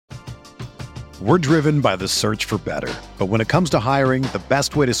We're driven by the search for better. But when it comes to hiring, the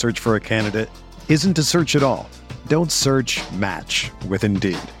best way to search for a candidate isn't to search at all. Don't search, match with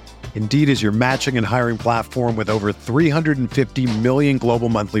Indeed. Indeed is your matching and hiring platform with over 350 million global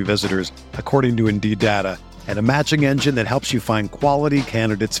monthly visitors, according to Indeed data, and a matching engine that helps you find quality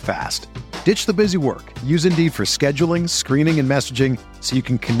candidates fast. Ditch the busy work. Use Indeed for scheduling, screening, and messaging so you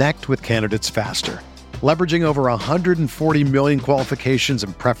can connect with candidates faster. Leveraging over 140 million qualifications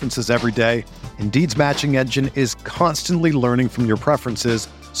and preferences every day, Indeed's matching engine is constantly learning from your preferences,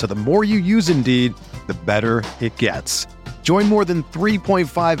 so the more you use Indeed, the better it gets. Join more than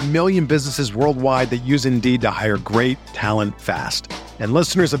 3.5 million businesses worldwide that use Indeed to hire great talent fast. And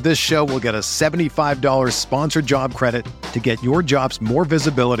listeners of this show will get a $75 sponsored job credit to get your jobs more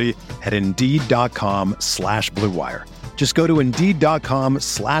visibility at Indeed.com/Blue Wire. Just go to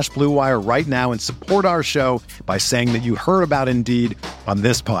Indeed.com/Blue Wire right now and support our show by saying that you heard about Indeed on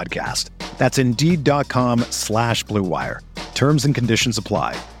this podcast. That's Indeed.com/Blue Wire. Terms and conditions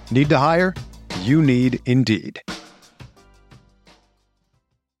apply. Need to hire? You need Indeed.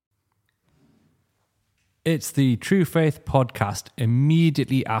 It's the True Faith podcast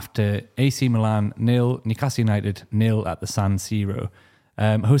immediately after AC Milan 0, Newcastle United 0 at the San Siro.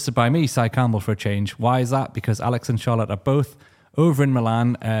 Hosted by me, Cy Campbell, for a change. Why is that? Because Alex and Charlotte are both over in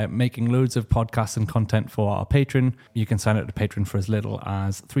Milan making loads of podcasts and content for our Patreon. You can sign up to Patreon for as little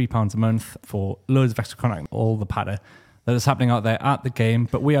as £3 a month for loads of extra content, all the patter that is happening out there at the game.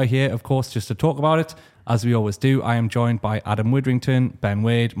 But we are here, of course, just to talk about it, as we always do. I am joined by Adam Witherington, Ben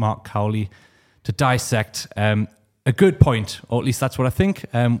Wade, Mark Cowley, to dissect a good point, or at least that's what I think.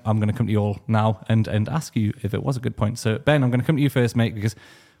 I'm going to come to you all now and ask you if it was a good point. So, Ben, I'm going to come to you first, mate, because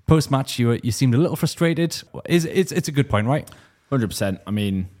post-match you seemed a little frustrated. It's a good point, right? 100%. I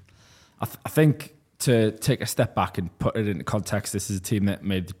mean, I think to take a step back and put it into context, this is a team that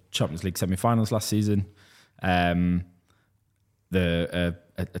made the Champions League semi-finals last season. A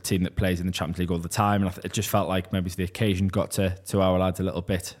team that plays in the Champions League all the time, and it just felt like maybe the occasion got to our lads a little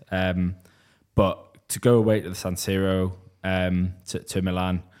bit. But to go away to the San Siro, to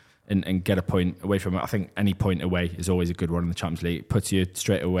Milan, and get a point away from it, I think any point away is always a good one in the Champions League. It puts you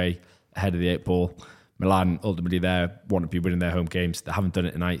straight away ahead of the 8 ball. Milan, ultimately, they want to be winning their home games. They haven't done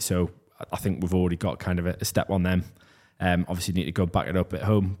it tonight, so I think we've already got kind of a step on them. Obviously, need to go back it up at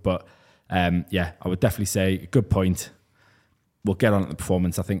home. But I would definitely say a good point. We'll get on at the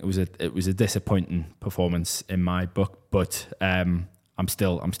performance. I think it was a disappointing performance in my book, but I'm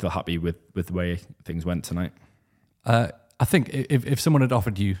still happy with the way things went tonight. I think if someone had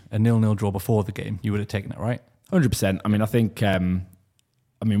offered you a 0-0 draw before the game, you would have taken it, right? 100%. I mean, I think one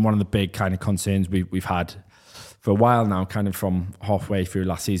of the big kind of concerns we've had for a while now, kind of from halfway through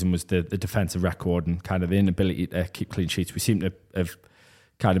last season, was the defensive record and kind of the inability to keep clean sheets. We seem to have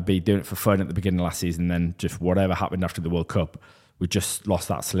kind of be doing it for fun at the beginning of last season, then just whatever happened after the World Cup, we just lost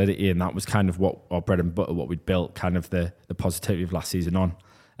that solidity, and that was kind of what our bread and butter, what we'd built, kind of the positivity of last season on.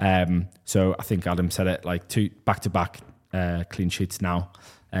 So I think Adam said it, like 2 back-to-back clean sheets now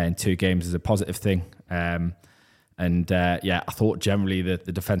in 2 games is a positive thing. I thought generally the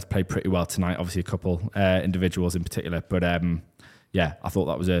defence played pretty well tonight. Obviously, a couple individuals in particular, but I thought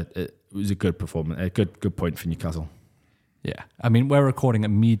that was a good performance, a good point for Newcastle. Yeah, I mean, we're recording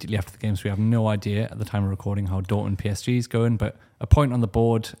immediately after the game, so we have no idea at the time of recording how Dortmund PSG is going. But a point on the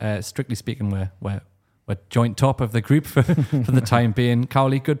board. Strictly speaking, we're joint top of the group for the time being.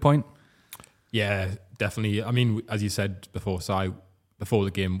 Cowley, good point. Yeah, definitely. I mean, as you said before, Si, before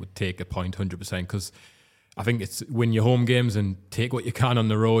the game, would take a point 100% because I think it's win your home games and take what you can on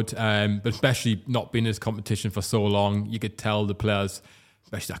the road. But especially not being in this competition for so long, you could tell the players,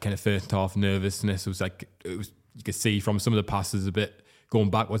 especially that kind of first half nervousness. You could see from some of the passes a bit going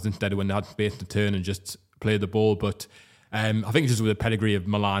backwards instead of when they had space to turn and just play the ball. But I think it's just with the pedigree of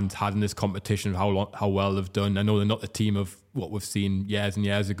Milan's had in this competition, how well they've done. I know they're not the team of what we've seen years and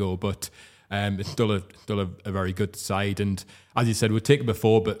years ago, but it's still a very good side. And as you said, we'd take it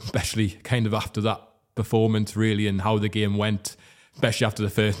before, but especially kind of after that performance really and how the game went, especially after the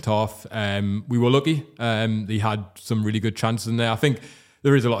first half. We were lucky. They had some really good chances in there. I think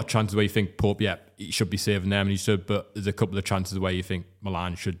there is a lot of chances where you think Pope, he should be saving them and he should, but there's a couple of chances where you think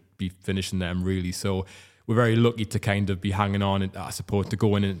Milan should be finishing them really. So we're very lucky to kind of be hanging on, and I suppose to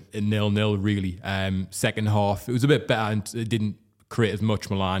go in 0-0 really. Second half, it was a bit better and it didn't create as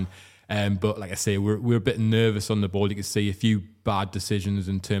much Milan. But like I say, we're a bit nervous on the ball. You can see a few bad decisions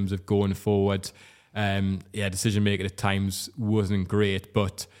in terms of going forward. Decision making at times wasn't great,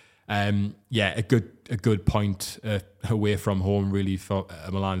 but a good point away from home really for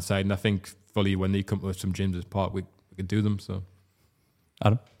a Milan side. And I think fully when they come to St James's Park, we could do them. So,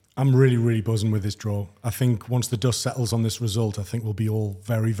 Adam? I'm really, really buzzing with this draw. I think once the dust settles on this result, I think we'll be all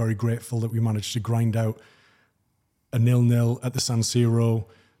very, very grateful that we managed to grind out a 0-0 at the San Siro.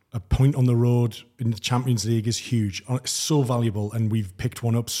 A point on the road in the Champions League is huge. It's so valuable, and we've picked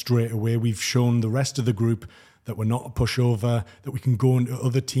one up straight away. We've shown the rest of the group that we're not a pushover, that we can go into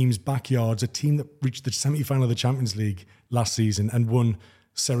other teams' backyards. A team that reached the semi-final of the Champions League last season and won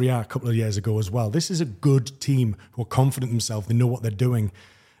Serie A couple of years ago as well. This is a good team who are confident in themselves. They know what they're doing.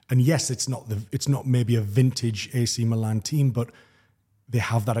 And yes, it's not maybe a vintage AC Milan team, but they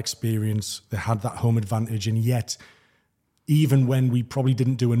have that experience. They had that home advantage, and yet, even when we probably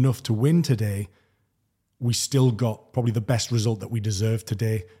didn't do enough to win today, we still got probably the best result that we deserved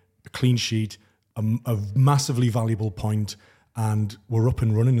today. A clean sheet, a massively valuable point, and we're up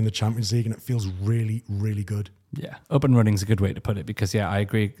and running in the Champions League, and it feels really, really good. Yeah, up and running is a good way to put it, because I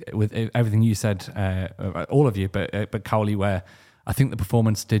agree with everything you said, all of you, but Cowley, where I think the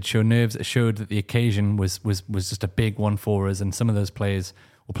performance did show nerves. It showed that the occasion was just a big one for us, and some of those players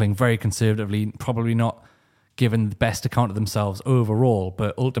were playing very conservatively, probably not given the best account of themselves overall,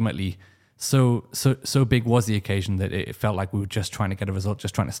 but ultimately so big was the occasion that it felt like we were just trying to get a result,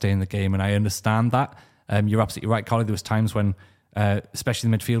 just trying to stay in the game. And I understand that. You're absolutely right, Carly. There was times when,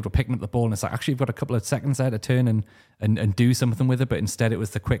 especially the midfield, were picking up the ball, and it's like, actually, you've got a couple of seconds there to turn and do something with it. But instead, it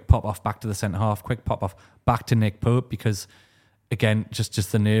was the quick pop off back to the centre half, quick pop off back to Nick Pope, because again,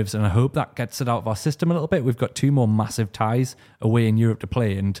 just the nerves, and I hope that gets it out of our system a little bit. We've got 2 more massive ties away in Europe to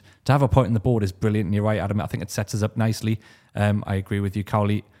play, and to have a point on the board is brilliant. And you're right, Adam, I think it sets us up nicely. I agree with you,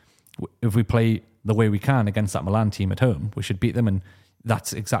 Cowley. If we play the way we can against that Milan team at home, we should beat them, and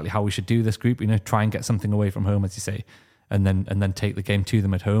that's exactly how we should do this group. Try and get something away from home, as you say, and then take the game to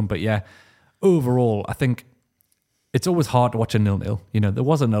them at home. But yeah, overall, I think it's always hard to watch a 0-0.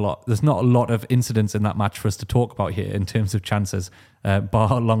 There's not a lot of incidents in that match for us to talk about here in terms of chances,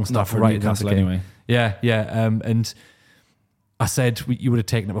 bar Longstaff right in the game. Anyway. Yeah. And I said you would have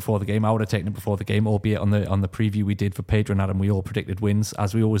taken it before the game. I would have taken it before the game, albeit on the preview we did for Pedro and Adam, we all predicted wins,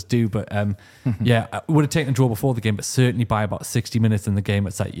 as we always do. But yeah, I would have taken a draw before the game, but certainly by about 60 minutes in the game,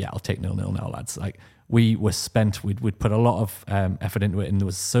 it's like, yeah, I'll take 0-0 now, lads. Like, we were spent. We'd put a lot of effort into it, and there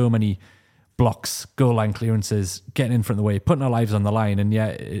was so many blocks, goal line clearances, getting in front of the way, putting our lives on the line. And yeah,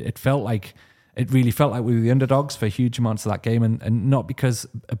 it really felt like we were the underdogs for huge amounts of that game, and not because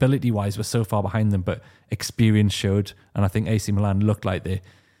ability-wise we're so far behind them, but experience showed. And I think AC Milan looked like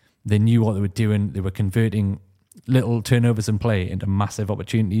they knew what they were doing. They were converting little turnovers in play into massive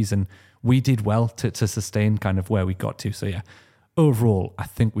opportunities, and we did well to sustain kind of where we got to. So yeah, overall, I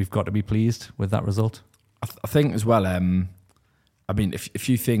think we've got to be pleased with that result. I think as well, if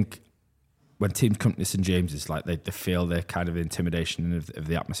you think, when teams come to St James's, like they feel the kind of intimidation of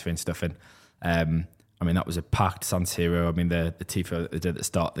the atmosphere and stuff. And that was a packed San Siro. The tifo that they did at the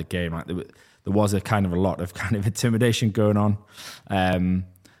start of the game, like there was a kind of a lot of kind of intimidation going on.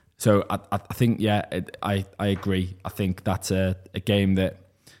 So I think, yeah, I agree. I think that's a game that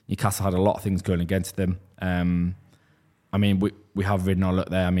Newcastle had a lot of things going against them. We have ridden our luck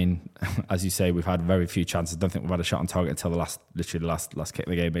there. As you say, we've had very few chances. I don't think we've had a shot on target until the last kick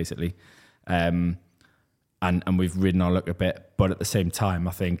of the game, basically. And we've ridden our luck a bit, but at the same time,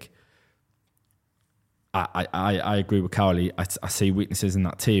 I think I agree with Cowley. I see weaknesses in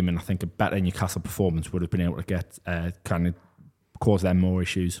that team, and I think a better Newcastle performance would have been able to get kind of cause them more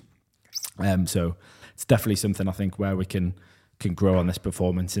issues. So it's definitely something I think where we can grow on this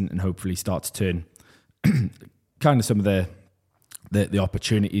performance and hopefully start to turn kind of some of the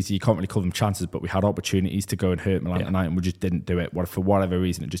opportunities. You can't really call them chances, but we had opportunities to go and hurt Milan tonight, and we just didn't do it. For whatever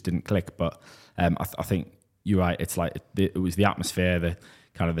reason, it just didn't click. But I think you're right. It's like it was the atmosphere, the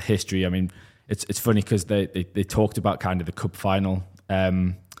kind of the history. It's funny because they talked about kind of the cup final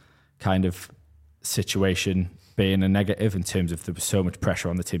kind of situation being a negative in terms of there was so much pressure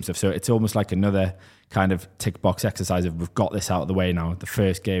on the team stuff. So it's almost like another kind of tick box exercise of we've got this out of the way now. The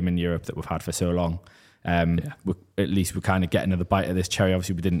first game in Europe that we've had for so long. At least we kind of get another bite of this cherry.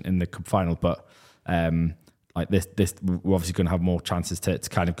 Obviously, we didn't in the cup final, but like this, we're obviously going to have more chances to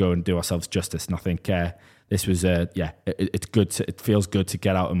kind of go and do ourselves justice. And I think this was, it's good. It feels good to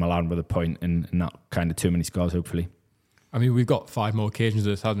get out of Milan with a point and not kind of too many scores. Hopefully, we've got 5 more occasions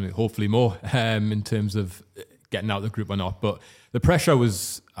of this, haven't we? Hopefully more in terms of getting out of the group or not. But the pressure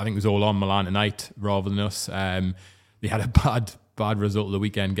was all on Milan tonight rather than us. They had a bad result of the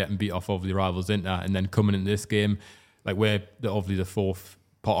weekend, getting beat off over the rivals Inter, and then coming into this game, like we're obviously the 4th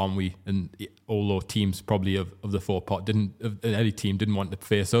pot, aren't we? And although teams probably of the 4th pot any team didn't want to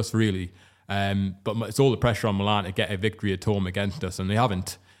face us really, but it's all the pressure on Milan to get a victory at home against us, and they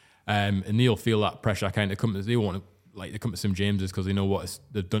haven't. And they'll feel that pressure kind of come. They want to like they come to St James's because they know what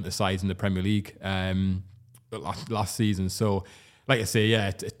they've done to sides in the Premier League last season. So, like I say,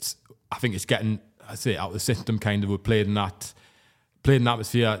 yeah, I think it's getting out of the system. Kind of, we played in that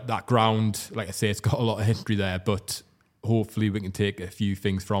atmosphere, that ground. Like I say, it's got a lot of history there, but hopefully we can take a few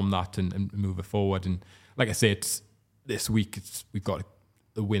things from that and move it forward. And like I say, it's this week. We've got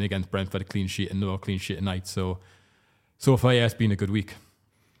the win against Brentford, a clean sheet, and no clean sheet tonight. So far, yeah, it's been a good week.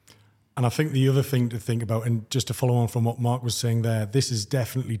 And I think the other thing to think about, and just to follow on from what Mark was saying there, this is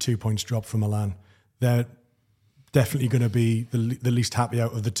definitely 2 points drop from Milan. They're definitely going to be the least happy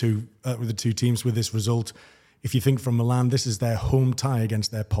out of the two teams with this result. If you think from Milan, this is their home tie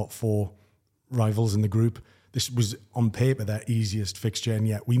against their pot 4 rivals in the group. This was on paper their easiest fixture, and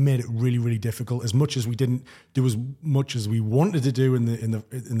yet we made it really, really difficult. As much as we didn't do as much as we wanted to do in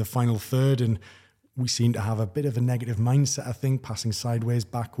the final third, and we seemed to have a bit of a negative mindset, I think, passing sideways,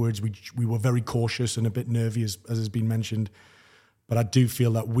 backwards. We were very cautious and a bit nervy, as has been mentioned. But I do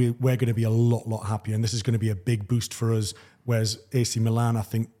feel that we're going to be a lot happier, and this is going to be a big boost for us. Whereas AC Milan, I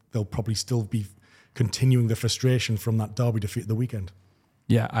think they'll probably still be continuing the frustration from that derby defeat at the weekend.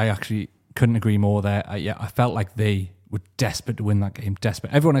 Yeah, I actually couldn't agree more there. I felt like they were desperate to win that game.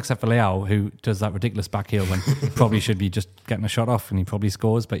 Desperate. Everyone except for Leao, who does that ridiculous back heel when he probably should be just getting a shot off, and he probably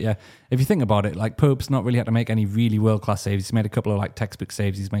scores. But yeah, if you think about it, like Pope's not really had to make any really world-class saves. He's made a couple of like textbook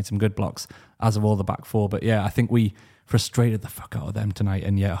saves. He's made some good blocks, as of all the back 4. But yeah, I think we frustrated the fuck out of them tonight.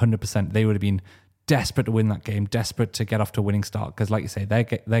 And yeah, 100%, they would have been desperate to win that game, desperate to get off to a winning start. Because like you say,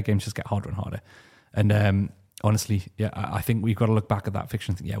 their games just get harder and harder. And honestly, yeah, I think we've got to look back at that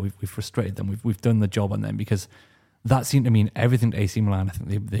fixture and think, yeah, we've frustrated them. We've done the job on them, because that seemed to mean everything to AC Milan. I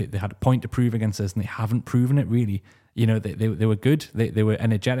think they had a point to prove against us, and they haven't proven it really. You know, they were good. They were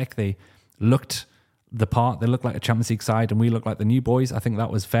energetic. They looked the part. They looked like a Champions League side, and we looked like the new boys. I think that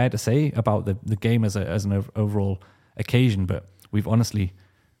was fair to say about the game as an overall occasion. But we've honestly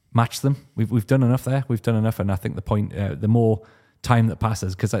matched them. We've done enough there. We've done enough, and I think the point, the more time that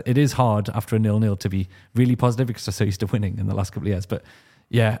passes, because it is hard after a 0-0 to be really positive, because I'm so used to winning in the last couple of years. But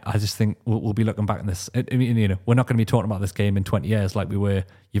yeah, I just think we'll be looking back on this. I mean, you know, we're not going to be talking about this game in 20 years like we were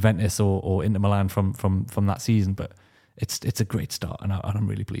Juventus or Inter Milan from that season. But it's a great start, and I'm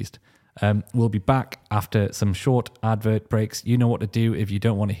really pleased. We'll be back after some short advert breaks. You know what to do if you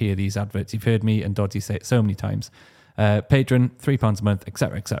don't want to hear these adverts. You've heard me and Dodgy say it so many times. Patreon, £3 a month,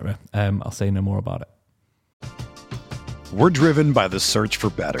 etc., etc. I'll say no more about it. We're driven by the search for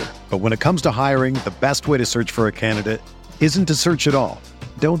better. But when it comes to hiring, the best way to search for a candidate isn't to search at all.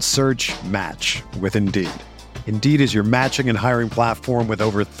 Don't search, match with Indeed. Indeed is your matching and hiring platform with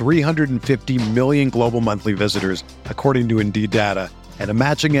over 350 million global monthly visitors, according to Indeed data, and a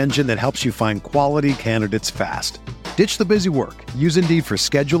matching engine that helps you find quality candidates fast. Ditch the busy work. Use Indeed for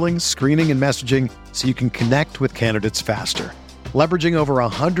scheduling, screening, and messaging so you can connect with candidates faster. Leveraging over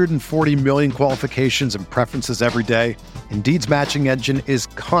 140 million qualifications and preferences every day, Indeed's matching engine is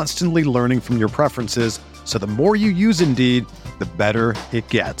constantly learning from your preferences, so the more you use Indeed, the better it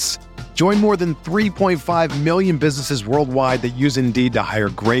gets. Join more than 3.5 million businesses worldwide that use Indeed to hire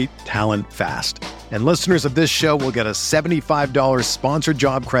great talent fast. And listeners of this show will get a $75 sponsored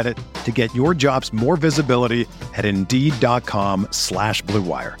job credit to get your jobs more visibility at Indeed.com/Blue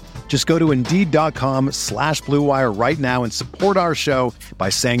Wire. Just go to Indeed.com/Blue Wire right now and support our show by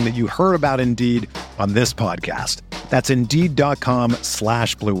saying that you heard about Indeed on this podcast. That's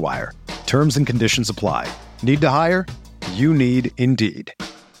Indeed.com/Blue Wire. Terms and conditions apply. Need to hire? You need Indeed.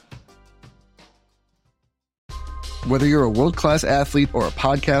 Whether you're a world-class athlete or a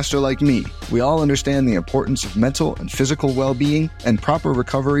podcaster like me, we all understand the importance of mental and physical well-being and proper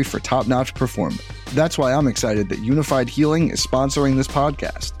recovery for top-notch performance. That's why I'm excited that Unified Healing is sponsoring this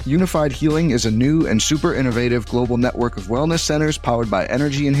podcast. Unified Healing is a new and super innovative global network of wellness centers powered by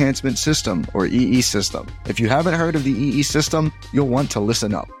Energy Enhancement System, or EE System. If you haven't heard of the EE System, you'll want to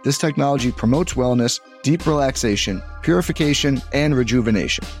listen up. This technology promotes wellness, deep relaxation, purification, and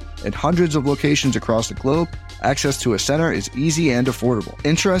rejuvenation. At hundreds of locations across the globe, access to a center is easy and affordable.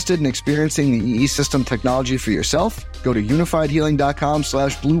 Interested in experiencing the EE System technology for yourself? Go to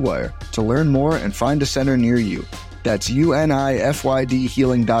unifiedhealing.com/Blue Wire to learn more and find a center near you. That's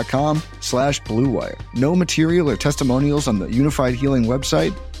UNIFYDhealing.com/Blue Wire. No material or testimonials on the Unified Healing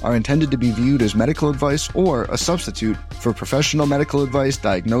website are intended to be viewed as medical advice or a substitute for professional medical advice,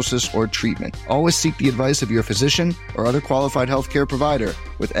 diagnosis, or treatment. Always seek the advice of your physician or other qualified healthcare provider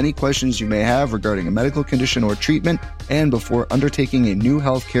with any questions you may have regarding a medical condition or treatment and before undertaking a new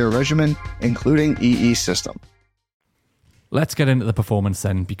healthcare regimen, including EE System. Let's get into the performance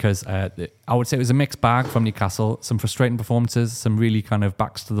then, because I would say it was a mixed bag from Newcastle. Some frustrating performances, some really kind of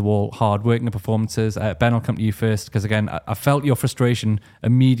backs to the wall, hard-working performances. Ben, I'll come to you first, because again, I felt your frustration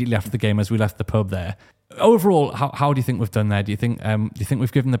immediately after the game as we left the pub there. Overall, how do you think we've done there? Do you think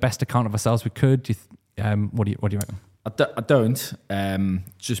we've given the best account of ourselves we could? What do you reckon? I don't,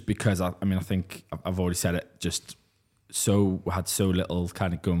 just because I think I've already said it. Just had so little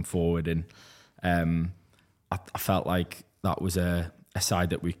kind of going forward, and I felt like that was a side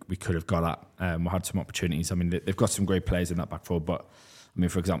that we could have got at. We had some opportunities. I mean, they've got some great players in that back four, but I mean,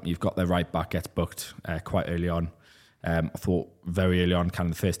 for example, you've got their right back gets booked quite early on. I thought very early on, kind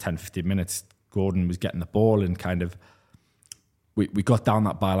of the first 10-15 minutes, Gordon was getting the ball and kind of we got down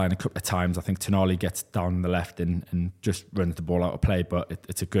that byline a couple of times. I think Tonali gets down the left and just runs the ball out of play, but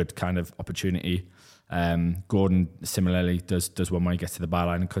it's a good kind of opportunity. Gordon similarly does one where he gets to the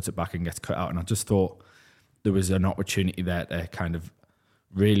byline and cuts it back and gets cut out. And I just thought there was an opportunity there to kind of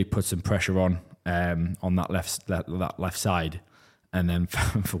really put some pressure on that left side, and then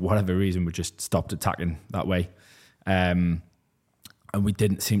for whatever reason we just stopped attacking that way, and we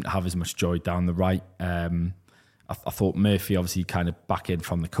didn't seem to have as much joy down the right. I thought Murphy obviously kind of back in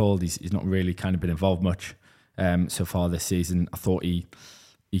from the cold. He's not really kind of been involved much so far this season. I thought he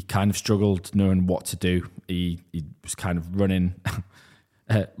kind of struggled knowing what to do. He was kind of running.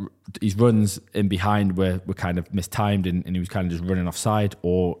 His runs in behind were kind of mistimed, and he was kind of just running offside,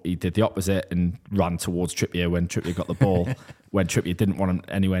 or he did the opposite and ran towards Trippier when Trippier got the ball, when Trippier didn't want him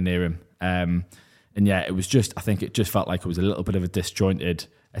anywhere near him. And yeah, it was just, I think it just felt like it was a little bit of a disjointed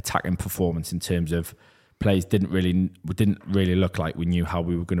attacking performance in terms of plays didn't really look like we knew how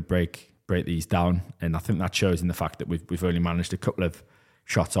we were going to break these down. And I think that shows in the fact that we've only managed a couple of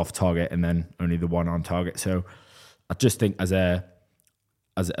shots off target and then only the one on target. So I just think as a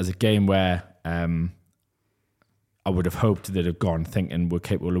game where I would have hoped that it had gone thinking we're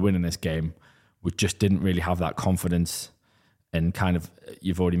capable of winning this game, we just didn't really have that confidence. And kind of,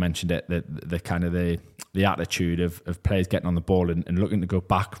 you've already mentioned it, the kind of the attitude of players getting on the ball and looking to go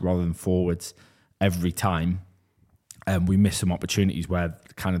back rather than forwards every time. We missed some opportunities where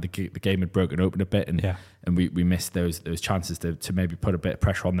kind of the game had broken open a bit, and we missed those chances to maybe put a bit of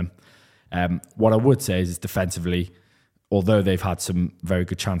pressure on them. What I would say is defensively, although they've had some very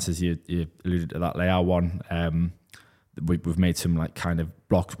good chances, you alluded to that Leao one. We've made some like kind of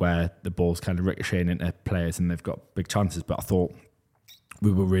blocks where the ball's kind of ricocheting into players and they've got big chances. But I thought we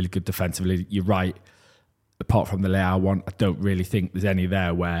were really good defensively. You're right. Apart from the Leao one, I don't really think there's any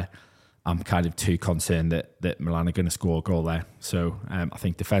there where I'm kind of too concerned that Milan are going to score a goal there. So I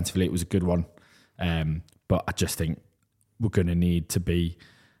think defensively it was a good one. But I just think there's going to need to be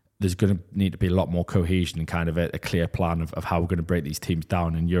a lot more cohesion and kind of a clear plan of how we're going to break these teams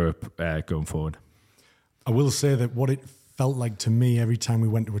down in Europe going forward. I will say that what it felt like to me every time we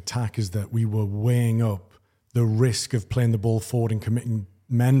went to attack is that we were weighing up the risk of playing the ball forward and committing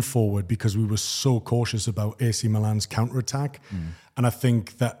men forward because we were so cautious about AC Milan's counter-attack. And I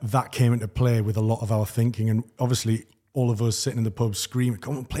think that came into play with a lot of our thinking. And obviously all of us sitting in the pub screaming,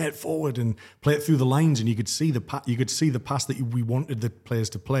 come on, play it forward and play it through the lines. And you could see the pass that we wanted the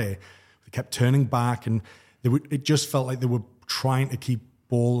players to play. They kept turning back and it just felt like they were trying to keep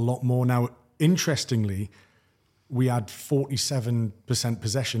ball a lot more. Now, interestingly, we had 47%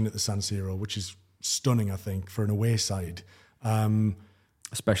 possession at the San Siro, which is stunning, I think, for an away side.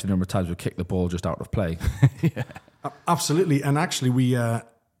 Especially the number of times we kicked the ball just out of play. Yeah. Absolutely. And actually,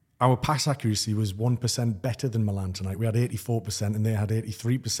 our pass accuracy was 1% better than Milan tonight. We had 84% and they had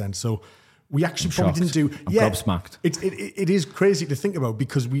 83%. So we actually probably didn't do... I'm gobsmacked. It is crazy to think about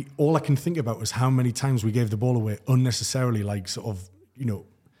because all I can think about was how many times we gave the ball away unnecessarily, like sort of,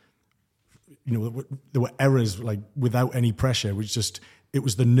 there were errors like without any pressure, which just, it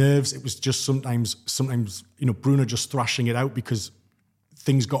was the nerves. It was just sometimes, Bruno just thrashing it out because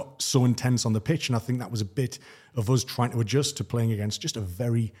things got so intense on the pitch. And I think that was a bit of us trying to adjust to playing against just a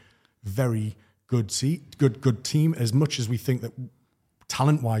very, very good team. As much as we think that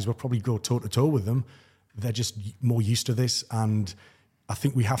talent-wise, we'll probably go toe-to-toe with them, they're just more used to this. And I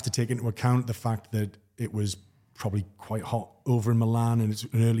think we have to take into account the fact that it was probably quite hot over in Milan and it's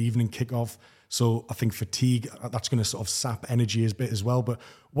an early evening kickoff. So I think fatigue, that's going to sort of sap energy a bit as well. But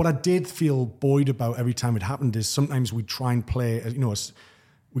what I did feel buoyed about every time it happened is sometimes we try and play,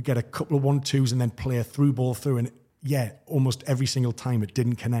 we get a couple of 1-2s and then play a through ball through. And yeah, almost every single time it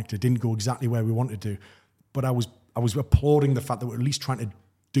didn't connect. It didn't go exactly where we wanted to. But I was applauding the fact that we're at least trying to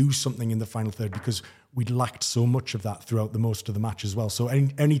do something in the final third because we'd lacked so much of that throughout the most of the match as well. So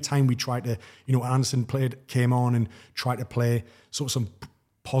any time we tried to, Anderson came on and tried to play sort of some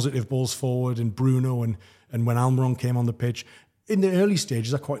positive balls forward, and Bruno and when Almiron came on the pitch. In the early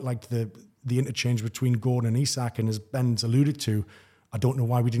stages, I quite liked the interchange between Gordon and Isak, and as Ben's alluded to, I don't know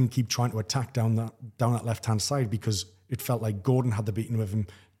why we didn't keep trying to attack down that left-hand side, because it felt like Gordon had the beating of him.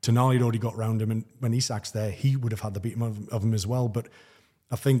 Tonali had already got round him, and when Isak's there, he would have had the beating of him as well. But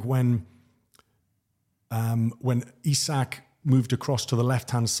I think when Isak moved across to the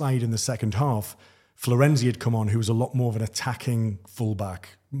left-hand side in the second half, Florenzi had come on, who was a lot more of an attacking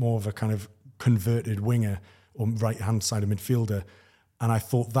fullback, more of a kind of converted winger or right-hand side of midfielder. And I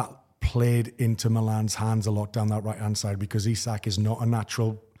thought that played into Milan's hands a lot down that right-hand side, because Isak is not a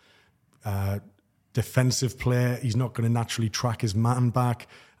natural defensive player. He's not going to naturally track his man back.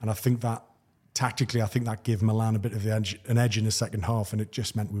 And I think that tactically, I think that gave Milan a bit of an edge in the second half, and it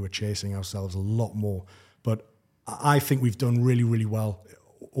just meant we were chasing ourselves a lot more. But I think we've done really, really well.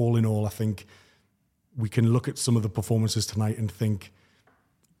 All in all, I think we can look at some of the performances tonight and think,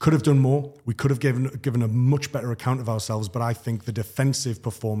 could have done more. We could have given a much better account of ourselves, but I think the defensive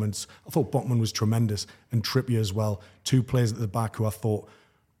performance, I thought Botman was tremendous, and Trippier as well. Two players at the back who I thought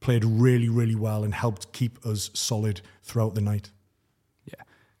played really, really well and helped keep us solid throughout the night. Yeah.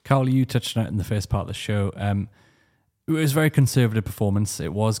 Carl, you touched on it in the first part of the show. It was a very conservative performance.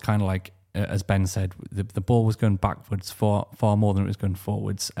 It was kind of like, as Ben said, the ball was going backwards far more than it was going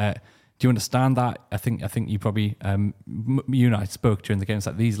forwards. Do you understand that? I think you probably, you and I spoke during the game. It's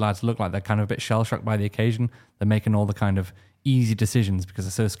like these lads look like they're kind of a bit shell-shocked by the occasion. They're making all the kind of easy decisions because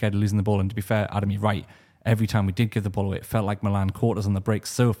they're so scared of losing the ball. And to be fair, Adam, you're right. Every time we did give the ball away, it felt like Milan caught us on the break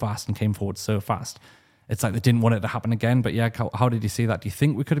so fast and came forward so fast. It's like they didn't want it to happen again. But yeah, how did you see that? Do you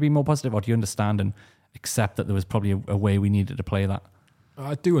think we could have been more positive, or do you understand and accept that there was probably a way we needed to play that?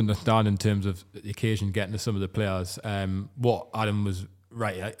 I do understand in terms of the occasion getting to some of the players. What Adam was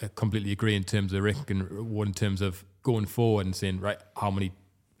right, I completely agree in terms of Rick and Wood in terms of going forward and saying, right, how many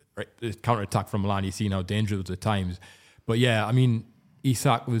the counter-attack from Milan, you've seen how dangerous it was at times. But yeah, I mean, the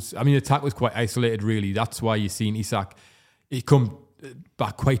attack was quite isolated, really. That's why you've seen Isak, he come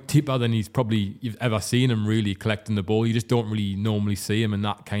back quite deeper than you've ever seen him really collecting the ball. You just don't really normally see him in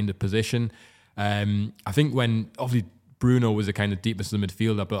that kind of position. I think when, obviously, Bruno was the kind of deepest of the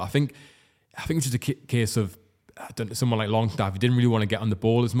midfielder, but I think it's just a case of someone like Longstaff, he didn't really want to get on the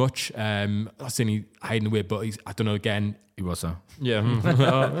ball as much. I'm not saying he's hiding away, but I don't know, again. He was so. Yeah.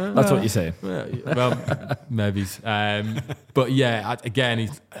 That's what you say. Well, maybe. But yeah, again,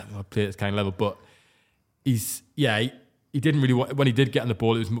 he's played at this kind of level, but he didn't really want, when he did get on the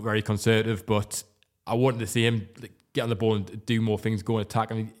ball, it was very conservative, but I wanted to see him get on the ball and do more things, go and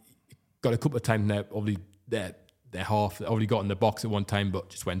attack. I mean, he got a couple of times there, obviously, their half, already got in the box at one time, but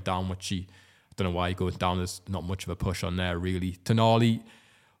just went down, which I don't know why he goes down. There's not much of a push on there, really. Tonali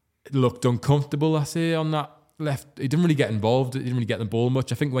looked uncomfortable, I say, on that left. He didn't really get involved. He didn't really get the ball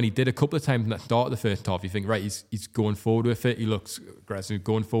much. I think when he did a couple of times in that start of the first half, you think, right, he's going forward with it. He looks aggressive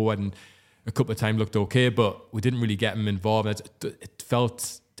going forward, and a couple of times looked okay, but we didn't really get him involved. It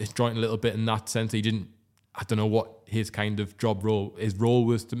felt disjointed a little bit in that sense. He didn't, I don't know what his kind of his role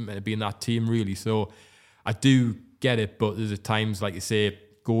was to be in that team, really. So I do get it, but there's times, like you say,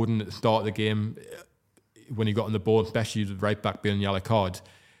 Gordon at the start of the game, when he got on the ball, especially with right back being a yellow card,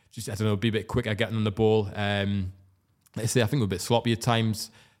 just, I don't know, be a bit quicker getting on the ball. Like I say, I think we're a bit sloppy at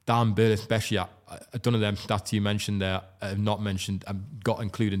times. Dan Burn, especially, I don't know them stats you mentioned there, I've not mentioned, I've got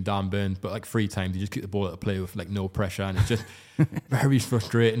including Dan Burn, but like 3 times, he just kicked the ball out of play with like no pressure, and it's just very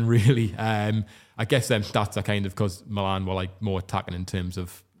frustrating, really. I guess them stats are kind of because Milan were like more attacking in terms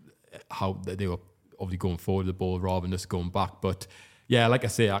of how they were obviously going forward with the ball rather than just going back. But yeah, like I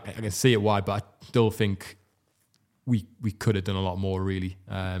say, I can see it why, but I still think we could have done a lot more, really.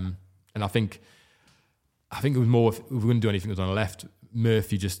 And I think it was more, if we wouldn't do anything, it was on the left.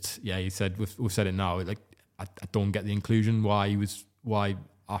 Murphy just, he said, we've said it now, like, I don't get the inclusion, why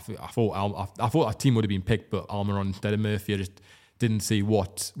I thought our team would have been picked, but Almiron instead of Murphy. I just didn't see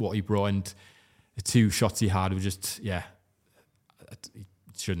what he brought, and the 2 shots he had were just, he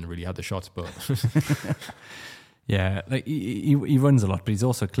shouldn't have really had the shots, but... Yeah, like he runs a lot, but he's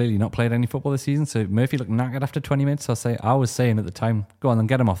also clearly not played any football this season. So Murphy looked knackered after 20 minutes. I was saying at the time, go on then,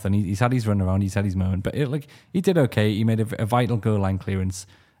 get him off. Then he's had his run around, he's had his moment, but he did okay. He made a vital goal line clearance.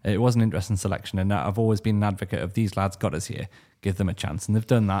 It was an interesting selection, and I've always been an advocate of these lads got us here, give them a chance, and they've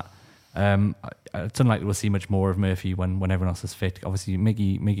done that. It's unlikely we'll see much more of Murphy when everyone else is fit. Obviously,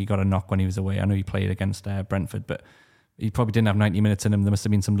 Miggy got a knock when he was away. I know he played against Brentford, but he probably didn't have 90 minutes in him. There must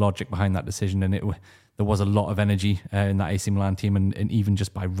have been some logic behind that decision, and there was a lot of energy in that AC Milan team, and even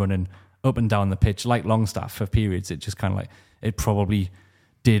just by running up and down the pitch like Longstaff for periods, it just kind of like, it probably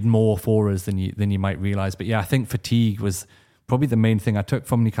did more for us than you might realise. But yeah, I think fatigue was probably the main thing I took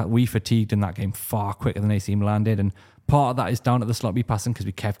from Newcastle. We fatigued in that game far quicker than AC Milan did, and part of that is down to the sloppy passing because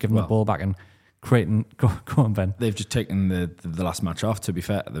we kept giving the ball back and creating. Go on, Ben. They've just taken the last match off, to be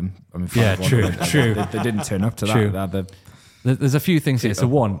fair to them. I mean, true. They didn't turn up to that. There's a few things here. So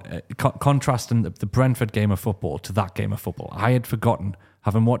one, contrasting the Brentford game of football to that game of football. I had forgotten,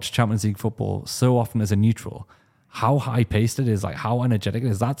 having watched Champions League football so often as a neutral, how high-paced it is, like how energetic it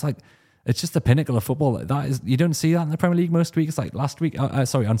is. That's like, it's just the pinnacle of football. That is, you don't see that in the Premier League most weeks. Like last week,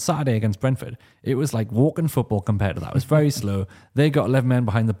 on Saturday against Brentford, it was like walking football compared to that. It was very slow. They got 11 men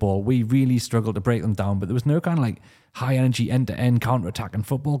behind the ball. We really struggled to break them down, but there was no kind of like high-energy end-to-end counter-attacking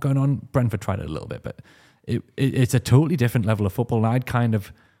football going on. Brentford tried it a little bit, but it's a totally different level of football. And I'd kind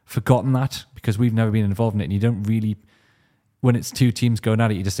of forgotten that because we've never been involved in it. And you don't really, when it's two teams going at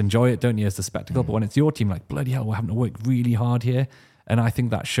it, you just enjoy it, don't you, as the spectacle? But when it's your team, like, bloody hell, we're having to work really hard here. And I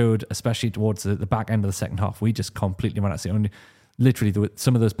think that showed, especially towards the back end of the second half. We just completely ran out of it. Literally, there were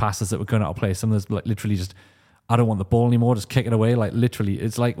some of those passes that were going out of play. Some of those, like, literally just, I don't want the ball anymore, just kick it away. Like, literally,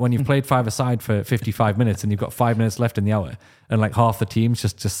 it's like when you've played five-a-side for 55 minutes and you've got 5 minutes left in the hour, and like half the teams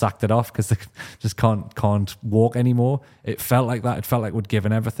just sacked it off because they just can't walk anymore. It felt like that. It felt like we'd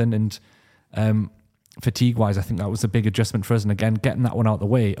given everything. And fatigue-wise, I think that was a big adjustment for us. And again, getting that one out of the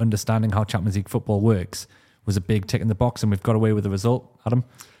way, understanding how Champions League football works, was a big tick in the box, and we've got away with the result. Adam?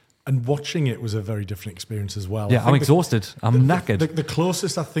 And watching it was a very different experience as well. Yeah, I'm exhausted. I'm knackered. The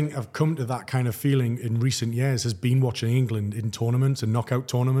closest I think I've come to that kind of feeling in recent years has been watching England in tournaments and knockout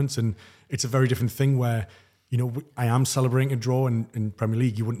tournaments. And it's a very different thing where, you know, I am celebrating a draw, and in Premier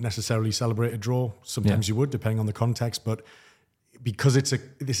League, you wouldn't necessarily celebrate a draw. Sometimes you would, depending on the context. But because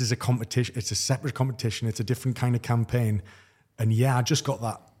this is a competition, it's a separate competition, it's a different kind of campaign. And yeah, I just got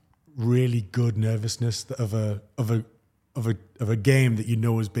that really good nervousness of a game that you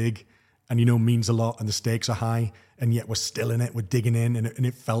know is big and you know means a lot and the stakes are high, and yet we're still in it, we're digging in, and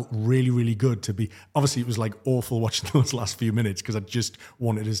it felt really, really good to be. Obviously, it was like awful watching those last few minutes because I just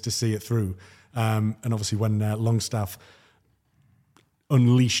wanted us to see it through. And obviously, when Longstaff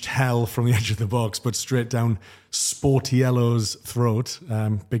unleashed hell from the edge of the box, but straight down Sportiello's throat,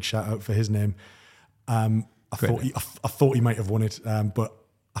 big shout out for his name. I thought he might have won it, but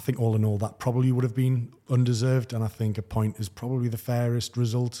I think all in all, that probably would have been undeserved, and I think a point is probably the fairest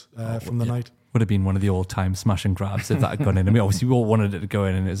result from the night. Would have been one of the all-time smash and grabs if that had gone in. I mean, obviously, we all wanted it to go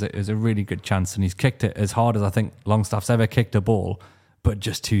in, and it was a really good chance, and he's kicked it as hard as I think Longstaff's ever kicked a ball, but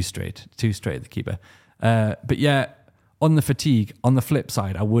just too straight at the keeper. But yeah, on the fatigue, on the flip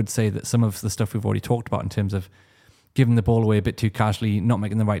side, I would say that some of the stuff we've already talked about in terms of giving the ball away a bit too casually, not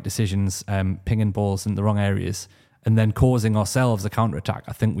making the right decisions, pinging balls in the wrong areas, and then causing ourselves a counter-attack.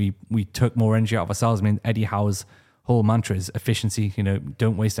 I think we took more energy out of ourselves. I mean, Eddie Howe's whole mantra is efficiency. You know,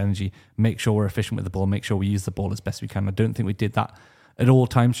 don't waste energy. Make sure we're efficient with the ball. Make sure we use the ball as best we can. I don't think we did that at all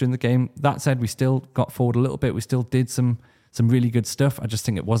times during the game. That said, we still got forward a little bit. We still did some really good stuff. I just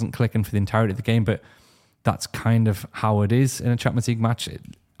think it wasn't clicking for the entirety of the game, but that's kind of how it is in a Champions League match.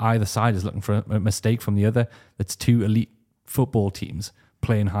 Either side is looking for a mistake from the other. That's two elite football teams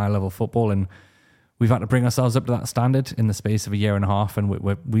playing high-level football, and we've had to bring ourselves up to that standard in the space of a year and a half, and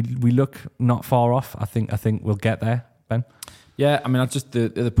we look not far off. I think we'll get there, Ben. Yeah, I mean,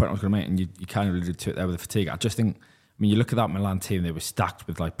 the other point I was going to make, and you kind of alluded to it there with the fatigue. I just think, I mean, you look at that Milan team; they were stacked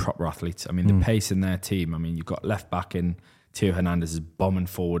with like proper athletes. I mean, the pace in their team. I mean, you've got left back in Theo Hernandez is bombing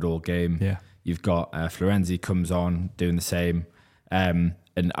forward all game. Yeah, you've got Florenzi comes on doing the same, and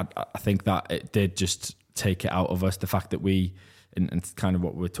I think that it did just take it out of us. The fact that we, and kind of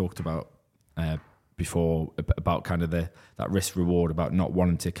what we talked about before about kind of that risk reward, about not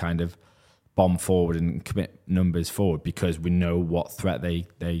wanting to kind of bomb forward and commit numbers forward because we know what threat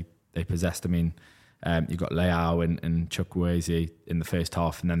they possessed. I mean, you've got Leao and Chukwueze in the first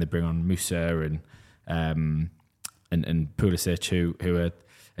half, and then they bring on Musa and Pulisic, who are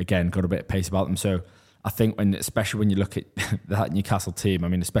again got a bit of pace about them. So I think especially when you look at that Newcastle team, I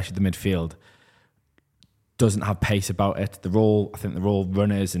mean, especially the midfield doesn't have pace about it. I think they're all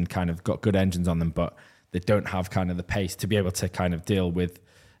runners and kind of got good engines on them, but they don't have kind of the pace to be able to kind of deal with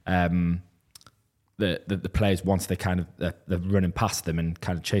the players once they kind of they're running past them and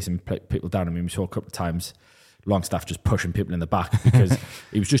kind of chasing people down. I mean, we saw a couple of times Longstaff just pushing people in the back because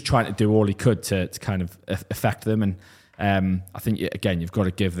he was just trying to do all he could to kind of affect them. And I think again, you've got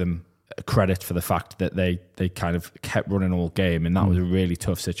to give them credit for the fact that they kind of kept running all game, and that was a really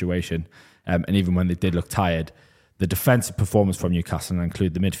tough situation. And even when they did look tired, the defensive performance from Newcastle, and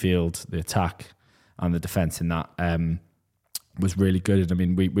include the midfield, the attack, and the defence in that was really good. And I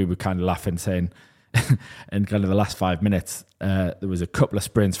mean, we were kind of laughing, saying in kind of the last 5 minutes, there was a couple of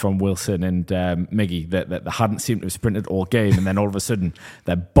sprints from Wilson and Miggy that they hadn't seemed to have sprinted all game, and then all of a sudden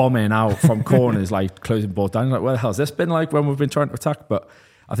they're bombing out from corners, like closing balls down. Like, where the hell's this been like when we've been trying to attack? But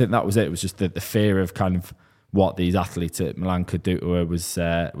I think that was it. It was just the fear of kind of what these athletes at Milan could do to her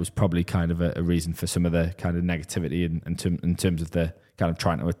was probably kind of a reason for some of the kind of negativity in terms of the kind of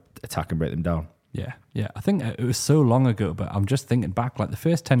trying to attack and break them down. Yeah. I think it was so long ago, but I'm just thinking back, like the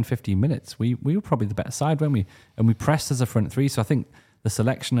first 10, 15 minutes, we were probably the better side, weren't we? And we pressed as a front three. So I think the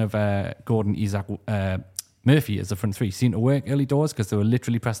selection of Gordon, Isak, Murphy as a front three seemed to work early doors because they were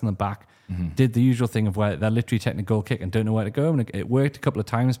literally pressing them back, did the usual thing of where they're literally taking a goal kick and don't know where to go. And it worked a couple of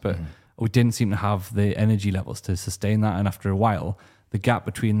times, but we didn't seem to have the energy levels to sustain that. And after a while, the gap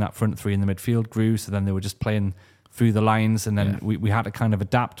between that front three and the midfield grew. So then they were just playing through the lines, and then we had to kind of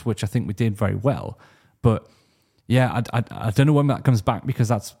adapt, which I think we did very well. But yeah, I don't know when that comes back, because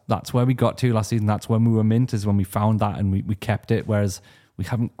that's where we got to last season. That's when we were mint, is when we found that and we kept it, whereas we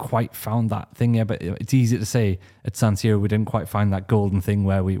haven't quite found that thing yet. But it's easy to say at San Siro we didn't quite find that golden thing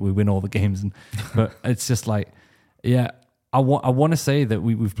where we win all the games. But it's just like, yeah, I want to say that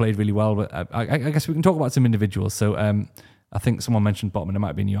we've played really well, but I guess we can talk about some individuals. So I think someone mentioned Botman. It might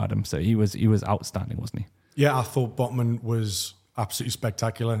have been you, Adam. So he was outstanding, wasn't he? Yeah, I thought Botman was absolutely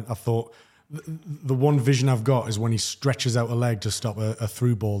spectacular. I thought the one vision I've got is when he stretches out a leg to stop a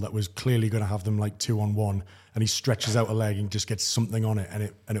through ball that was clearly going to have them like 2-on-1, and he stretches out a leg and just gets something on it,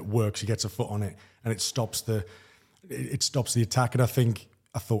 and it works. He gets a foot on it, and it stops the attack. And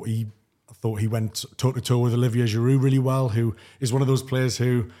I thought he went toe to toe with Olivier Giroud really well, who is one of those players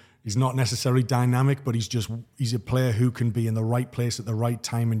who he's not necessarily dynamic, but he's a player who can be in the right place at the right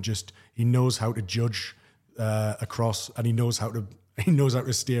time, and just he knows how to judge across, and he knows how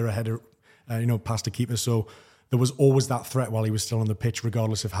to steer ahead of, past the keeper. So there was always that threat while he was still on the pitch,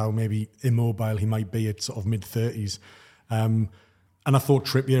 regardless of how maybe immobile he might be at sort of mid-30s. And I thought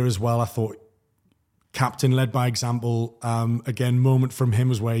Trippier as well. I thought captain led by example. Again, moment from him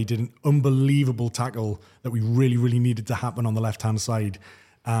was where he did an unbelievable tackle that we really, really needed to happen on the left-hand side.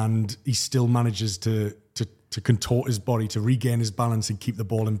 And he still manages to contort his body, to regain his balance and keep the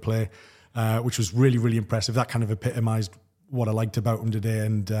ball in play, which was really, really impressive. That kind of epitomised what I liked about him today.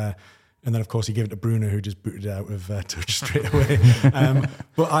 And then, of course, he gave it to Bruno, who just booted it out of touch straight away.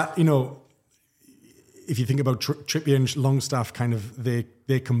 But if you think about Trippier and Longstaff, kind of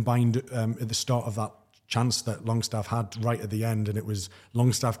they combined at the start of that chance that Longstaff had right at the end, and it was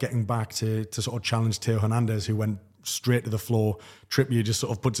Longstaff getting back to sort of challenge Theo Hernandez, who went straight to the floor. Trippier just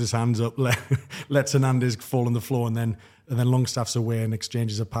sort of puts his hands up, lets Hernandez fall on the floor, and then Longstaff's away and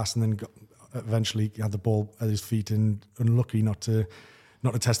exchanges a pass, and then eventually had the ball at his feet, and unlucky not to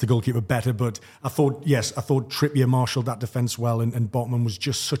test the goalkeeper better. But I thought Trippier marshalled that defence well, and Botman was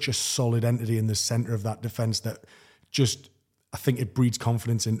just such a solid entity in the centre of that defence that just, I think it breeds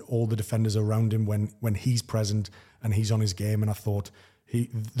confidence in all the defenders around him when he's present and he's on his game. And I thought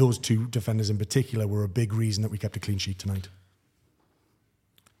those two defenders in particular were a big reason that we kept a clean sheet tonight.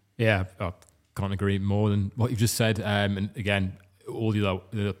 Yeah, I can't agree more than what you've just said. And again, all the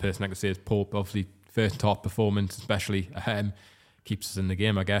other person I could say is Pope. Obviously, first half performance especially keeps us in the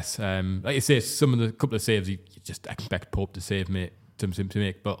game, I guess. Like you say, some of the couple of saves you just expect Pope to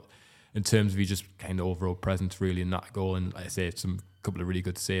make, but in terms of he just kind of overall presence really in that goal, and like I say, some couple of really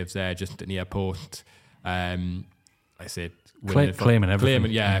good saves there, just near post. Like I say, claiming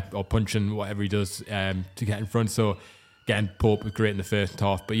everything, or punching whatever he does to get in front. So again, Pope was great in the first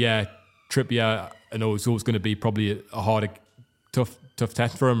half, but yeah, Trippier, I know it's always going to be probably a harder, tough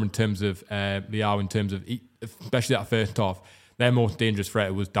test for him in terms of Leao, in terms of especially that first half. Their most dangerous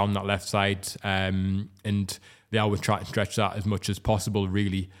threat was down that left side, and Leao was trying to stretch that as much as possible,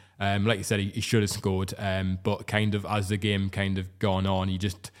 really. Like you said, he should have scored, but kind of as the game kind of gone on, he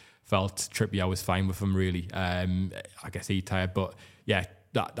just felt Trippier was fine with him, really. I guess he tired, but yeah,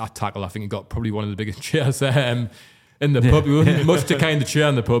 that tackle, I think he got probably one of the biggest cheers in the pub. It wasn't much to kind of cheer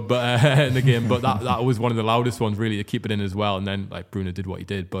in the pub, but in the game, but that was one of the loudest ones, really, to keep it in as well. And then like Bruno did what he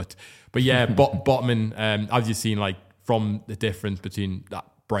did, but yeah, Botman, as you've seen, like from the difference between that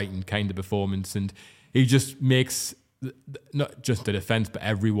Brighton kind of performance, and he just makes not just the defence but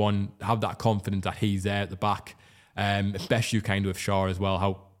everyone have that confidence that he's there at the back, especially kind of with Shaw as well,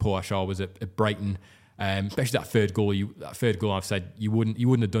 how poor Shaw was at Brighton, especially that third goal. I've said you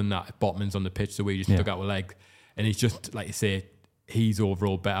wouldn't have done that if Botman's on the pitch, the way he just took out a leg, and he's just, like you say, he's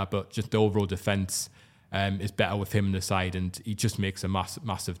overall better, but just the overall defence is better with him on the side, and he just makes a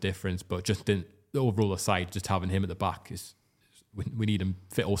massive difference. But just in the overall aside, just having him at the back is, we need him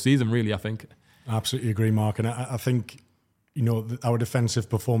fit all season, really, I think. I absolutely agree, Mark. And I think, our defensive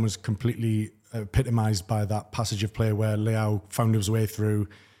performance completely epitomised by that passage of play where Leao found his way through.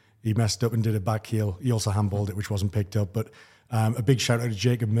 He messed up and did a back heel. He also handballed it, which wasn't picked up. But a big shout out to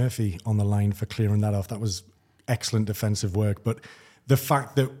Jacob Murphy on the line for clearing that off. That was excellent defensive work. But the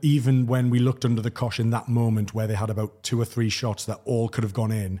fact that even when we looked under the cosh in that moment where they had about 2 or 3 shots that all could have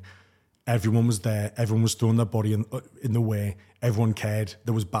gone in, everyone was there. Everyone was throwing their body in the way. Everyone cared.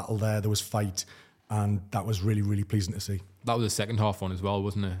 There was battle there. There was fight. And that was really, really pleasing to see. That was the second half one as well,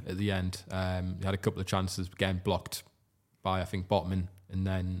 wasn't it? At the end, you had a couple of chances again blocked by, I think, Botman, and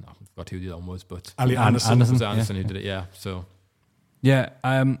then I forgot who the other one was, but Ali Anderson. It was Anderson who did it. Yeah. So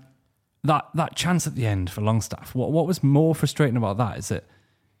that chance at the end for Longstaff. What was more frustrating about that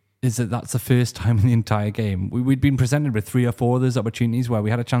is that that's the first time in the entire game we'd been presented with 3 or 4 of those opportunities where we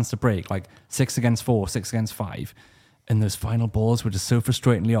had a chance to break, like 6 against 4, 6 against 5. And those final balls were just so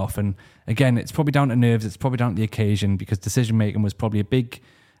frustratingly off. And again, it's probably down to nerves. It's probably down to the occasion, because decision making was probably a big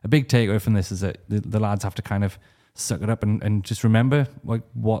takeaway from this, is that the lads have to kind of suck it up and just remember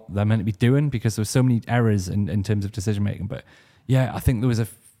what they're meant to be doing, because there were so many errors in terms of decision making. But yeah, I think there was a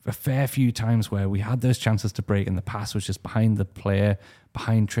fair few times where we had those chances to break and the pass was just behind the player,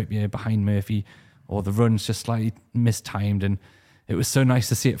 behind Trippier, behind Murphy, or the run's just slightly mistimed. And it was so nice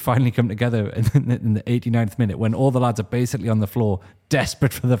to see it finally come together in the 89th minute when all the lads are basically on the floor,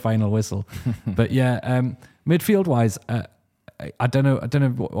 desperate for the final whistle. But yeah, midfield-wise, I don't know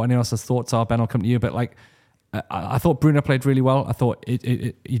what anyone else's thoughts are. Ben, I'll come to you. But like, I thought Bruno played really well. I thought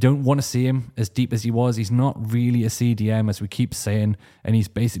you don't want to see him as deep as he was. He's not really a CDM, as we keep saying, and he's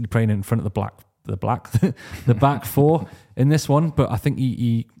basically playing in front of the back 4 in this one. But I think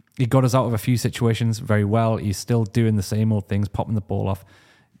he got us out of a few situations very well. He's still doing the same old things, popping the ball off,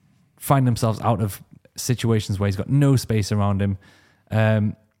 finding themselves out of situations where he's got no space around him.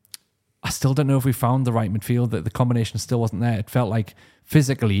 I still don't know if we found the right midfield, that the combination still wasn't there. It felt like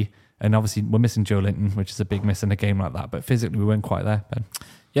physically, and obviously we're missing Joe Linton, which is a big miss in a game like that, but physically we weren't quite there, Ben.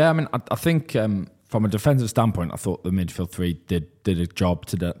 Yeah, I mean, I think from a defensive standpoint, I thought the midfield 3 did a job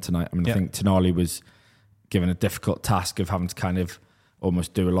tonight. I mean, I think Tonali was given a difficult task of having to kind of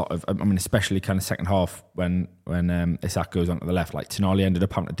almost do a lot of, I mean, especially kind of second half when Isak goes onto the left, like Tonali ended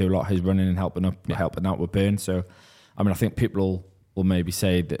up having to do a lot of his running and helping out with Burn. So, I mean, I think people will maybe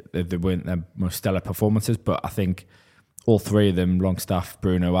say that they weren't their most stellar performances, but I think all 3 of them, Longstaff,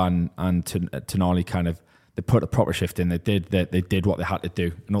 Bruno and Tonali, kind of, they put a proper shift in. They did what they had to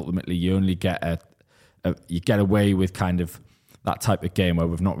do, and ultimately you only get you get away with kind of that type of game where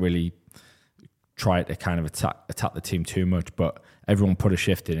we've not really tried to kind of attack the team too much, but everyone put a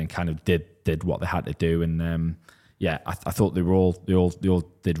shift in and kind of did what they had to do. And I thought they all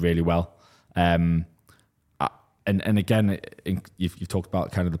did really well. And again, you've talked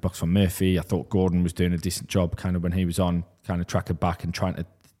about kind of the blocks from Murphy. I thought Gordon was doing a decent job kind of when he was on, kind of tracking back and trying to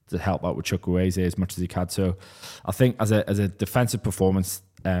help out with Chukwueze as much as he could. So I think as a defensive performance,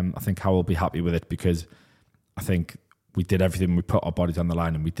 I think Howell will be happy with it, because I think we did everything. We put our bodies on the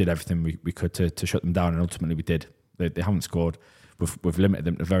line and we did everything we could to shut them down, and ultimately we did. They haven't scored. We've limited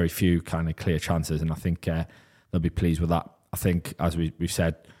them to very few kind of clear chances, and I think they'll be pleased with that. I think, as we've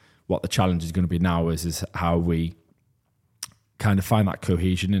said, what the challenge is going to be now is how we kind of find that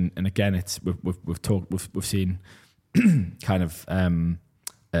cohesion. And again, it's we've seen kind of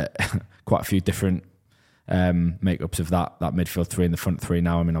quite a few different makeups of that midfield 3 and the front 3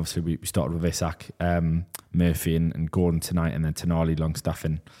 now. I mean, obviously we started with Isak, Murphy and Gordon tonight, and then Tonali, Longstaff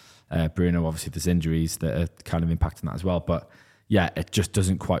and Bruno. Obviously there's injuries that are kind of impacting that as well, but yeah, it just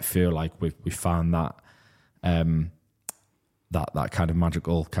doesn't quite feel like we found that that kind of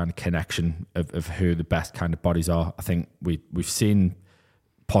magical kind of connection of who the best kind of bodies are. I think we've seen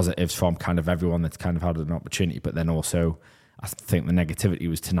positives from kind of everyone that's kind of had an opportunity, but then also I think the negativity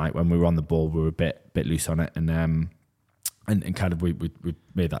was tonight when we were on the ball, we were a bit loose on it, and kind of we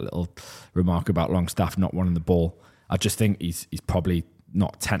made that little remark about Longstaff not wanting the ball. I just think he's probably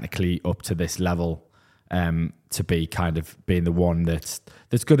not technically up to this level to be kind of being the one that's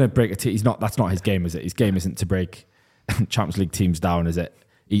going to break a team. That's not his game, is it? His game isn't to break Champions League teams down, is it?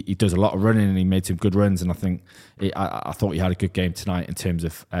 He does a lot of running and he made some good runs, and I think I thought he had a good game tonight in terms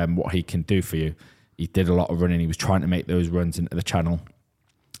of what he can do for you. He did a lot of running. He was trying to make those runs into the channel,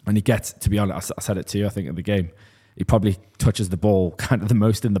 and he gets, to be honest, I said it to you, I think, at the game, he probably touches the ball kind of the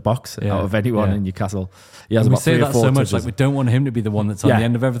most in the box out of anyone in Newcastle. He has about 3 or 4 touches. We say that so much, like we don't want him to be the one that's on the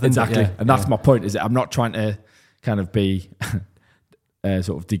end of everything. Exactly, and that's my point. Is I'm not trying to kind of be sort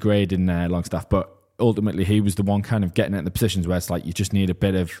of degrading Longstaff, but ultimately he was the one kind of getting it in the positions where it's like you just need a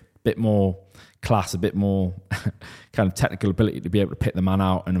bit more class, a bit more kind of technical ability to be able to pick the man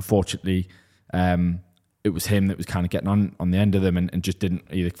out. And unfortunately, it was him that was kind of getting on the end of them and just didn't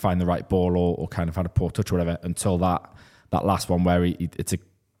either find the right ball or kind of had a poor touch or whatever until that last one where it's a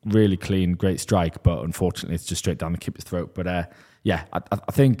really clean, great strike, but unfortunately it's just straight down the keeper's throat. But I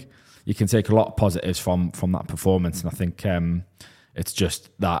think you can take a lot of positives from that performance, and I think it's just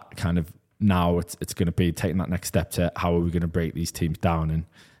that kind of now it's going to be taking that next step to how are we going to break these teams down,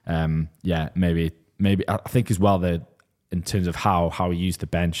 and maybe I think as well that in terms of how he used the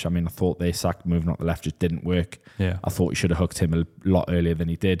bench. I mean, I thought the Isak moving on the left just didn't work. Yeah, I thought he should have hooked him a lot earlier than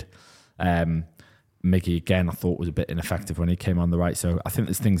he did. Miggy again, I thought was a bit ineffective when he came on the right. So I think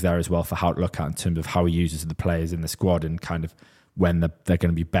there's things there as well for how to look at in terms of how he uses the players in the squad and kind of when they're going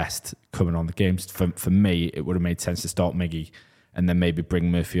to be best coming on the games. For me, it would have made sense to start Miggy and then maybe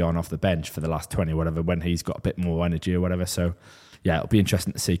bring Murphy on off the bench for the last 20 or whatever when he's got a bit more energy or whatever. So yeah, it'll be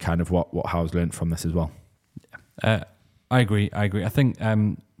interesting to see kind of what Howe's learned from this as well. I agree. I think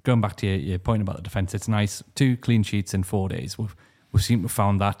going back to your point about the defence, it's nice. 2 clean sheets in 4 days. We've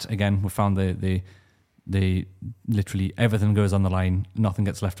found that again. We've found the literally everything goes on the line, nothing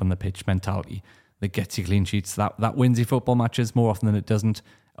gets left on the pitch mentality that gets you clean sheets. That wins you football matches more often than it doesn't.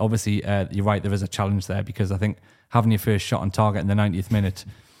 Obviously, you're right, there is a challenge there because I think having your first shot on target in the 90th minute,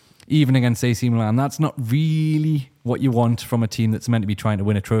 even against AC Milan, that's not really what you want from a team that's meant to be trying to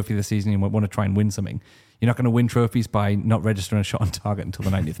win a trophy this season. You want to try and win something. You're not going to win trophies by not registering a shot on target until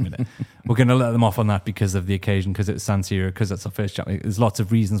the 90th minute. We're going to let them off on that because of the occasion, because it's San Siro, because it's our first chat. There's lots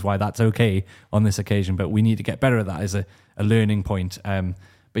of reasons why that's okay on this occasion, but we need to get better at that as a learning point. But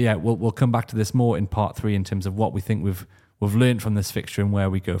yeah, we'll come back to this more in part 3 in terms of what we think we've learned from this fixture and where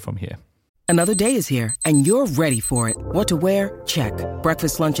we go from here. Another day is here and you're ready for it. What to wear? Check.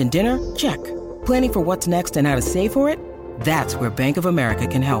 Breakfast, lunch, and dinner? Check. Planning for what's next and how to save for it? That's where Bank of America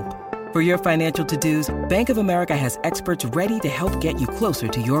can help. For your financial to-dos, Bank of America has experts ready to help get you closer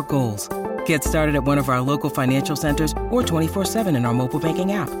to your goals. Get started at one of our local financial centers or 24/7 in our mobile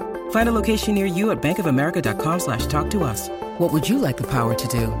banking app. Find a location near you at bankofamerica.com/talktous. What would you like the power to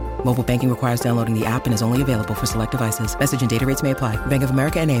do? Mobile banking requires downloading the app and is only available for select devices. Message and data rates may apply. Bank of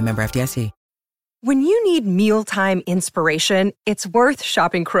America N.A., member FDIC. When you need mealtime inspiration, it's worth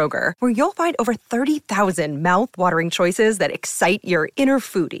shopping Kroger, where you'll find over 30,000 mouth-watering choices that excite your inner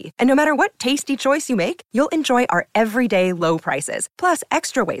foodie. And no matter what tasty choice you make, you'll enjoy our everyday low prices, plus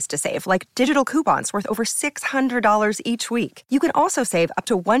extra ways to save, like digital coupons worth over $600 each week. You can also save up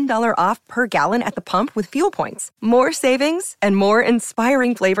to $1 off per gallon at the pump with fuel points. More savings and more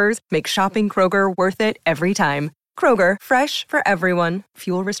inspiring flavors make shopping Kroger worth it every time. Kroger, fresh for everyone.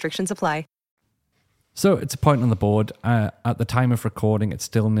 Fuel restrictions apply. So it's a point on the board. At the time of recording, it's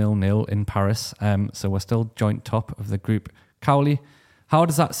still 0-0 in Paris. So we're still joint top of the group. Cowley, how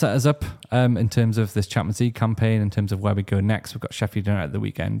does that set us up in terms of this Champions League campaign, in terms of where we go next? We've got Sheffield United at the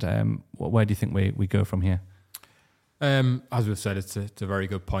weekend. Where do you think we go from here? As we've said, it's a very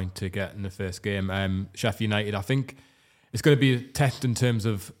good point to get in the first game. Sheffield United, I think it's going to be a test in terms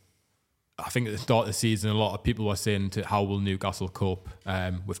of, I think at the start of the season, a lot of people were saying how will Newcastle cope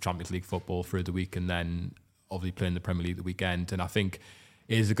with Champions League football through the week and then obviously playing the Premier League the weekend. And I think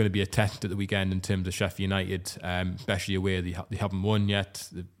it is going to be a test at the weekend in terms of Sheffield United, especially away. They haven't won yet.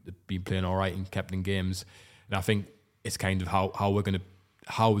 They've been playing all right and kept in games. And I think it's kind of how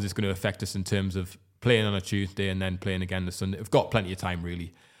is this going to affect us in terms of playing on a Tuesday and then playing again the Sunday. We've got plenty of time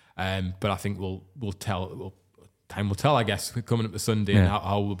really, but I think time will tell, I guess, coming up to Sunday and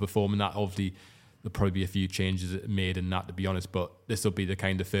how we'll perform. And that obviously there'll probably be a few changes made in that, to be honest. But this will be the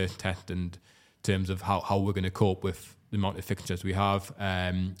kind of first test in terms of how we're going to cope with the amount of fixtures we have.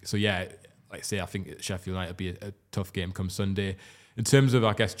 So yeah, like I say, I think Sheffield United will be a tough game come Sunday. In terms of,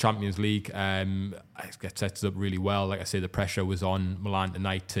 I guess, Champions League, I guess sets us up really well. Like I say, the pressure was on Milan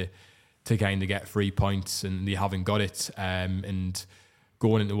tonight to kind of get 3 points, and they haven't got it. And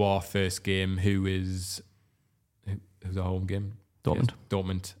going into our first game, who's our home game? Dortmund. Yes,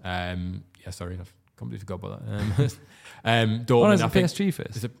 Dortmund. Sorry, I completely forgot about that. Is Dortmund. it I think PSG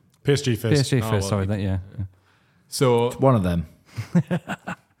first? Is it PSG first. PSG first. Sorry, yeah. So It's one of them.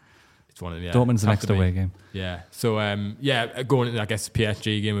 it's one of them. Yeah, Dortmund's the next away game. Yeah. So going into, I guess, the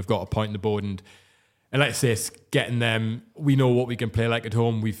PSG game, we've got a point on the board, and like I say, it's getting them. We know what we can play like at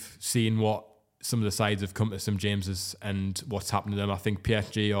home. We've seen what some of the sides have come to St James's and what's happened to them. I think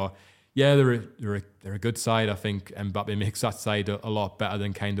PSG are. Yeah, they're a good side. I think Mbappe makes that side a lot better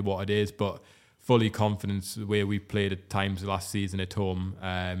than kind of what it is. But fully confident the way we played at times last season at home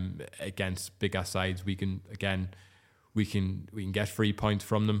against bigger sides, we can get 3 points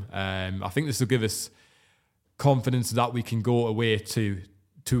from them. I think this will give us confidence that we can go away to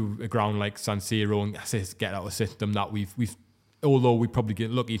a ground like San Siro and get out of system that we've although we probably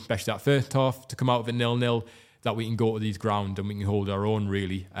get lucky, especially that first half, to come out of it 0-0, that we can go to these ground and we can hold our own,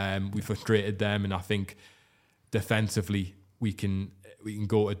 really. We frustrated them, and I think defensively we can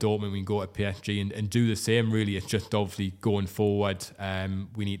go to Dortmund, we can go to PSG and do the same, really. It's just obviously going forward,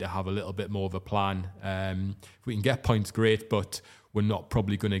 we need to have a little bit more of a plan. If we can get points, great, but we're not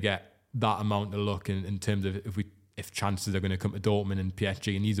probably going to get that amount of luck in terms of if chances are going to come to Dortmund and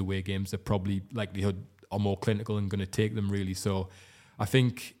PSG, and these away games, they're probably likelihood are more clinical and going to take them, really. So I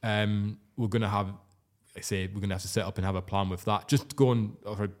think we're going to have to set up and have a plan with that. Just going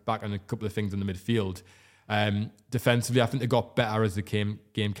back on a couple of things in the midfield. Defensively, I think they got better as the game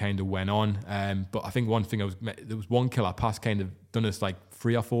kind of went on. But I think one thing there was one killer pass kind of done us like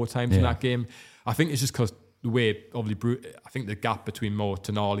 3 or 4 times in that game. I think it's just because the way, obviously, I think the gap between more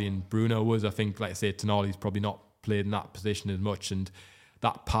Tonali and Bruno was, I think, like I say, Tonali's probably not played in that position as much, and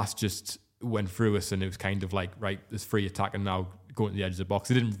that pass just went through us, and it was kind of like, right, there's free attack and now going to the edge of the box.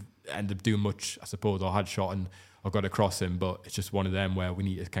 It didn't end up doing much, I suppose, or had shot and I got across him, but it's just one of them where we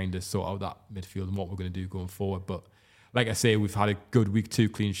need to kind of sort out that midfield and what we're going to do going forward. But like I say, we've had a good week, 2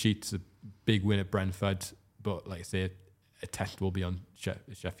 clean sheets, a big win at Brentford, but like I say, a test will be on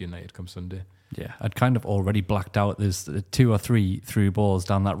Sheffield United come Sunday. Yeah, I'd kind of already blacked out. There's 2 or 3 through balls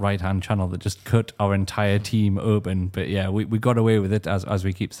down that right-hand channel that just cut our entire team open. But yeah, we got away with it, as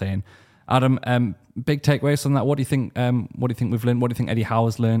we keep saying. Adam, big takeaways on that. What do you think? What do you think we've learned? What do you think Eddie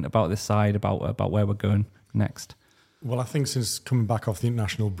Howe's learned about this side, about where we're going next? Well, I think since coming back off the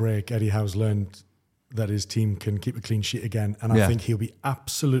international break, Eddie Howe's learned that his team can keep a clean sheet again, and I think he'll be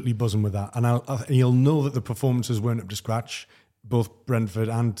absolutely buzzing with that. And he'll know that the performances weren't up to scratch, both Brentford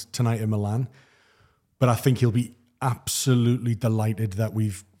and tonight in Milan. But I think he'll be absolutely delighted that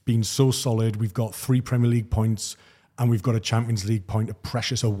we've been so solid. We've got 3 Premier League points and we've got a Champions League point, a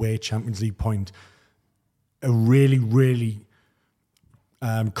precious away Champions League point. A really, really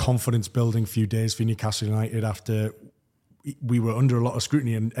confidence-building few days for Newcastle United after we were under a lot of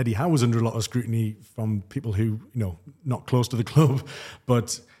scrutiny, and Eddie Howe was under a lot of scrutiny from people who, not close to the club.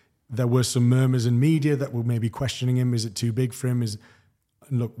 But there were some murmurs in media that were maybe questioning him. Is it too big for him?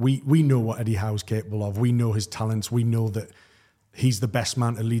 Look, we know what Eddie Howe's capable of. We know his talents. We know that he's the best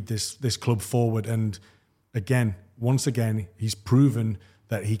man to lead this club forward. And once again, he's proven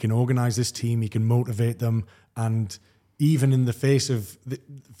that he can organise this team, he can motivate them, and even in the face of the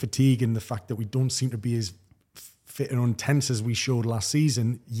fatigue and the fact that we don't seem to be as fit and intense as we showed last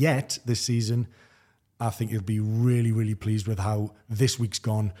season, yet this season, I think he'll be really, really pleased with how this week's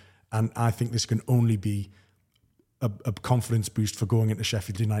gone. And I think this can only be a confidence boost for going into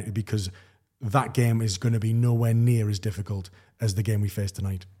Sheffield United, because that game is going to be nowhere near as difficult as the game we face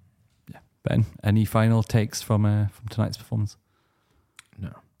tonight. Yeah, Ben, any final takes from tonight's performance?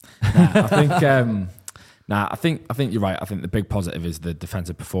 No, I think I think you're right. I think the big positive is the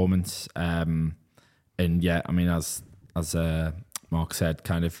defensive performance. And yeah, I mean, as Mark said,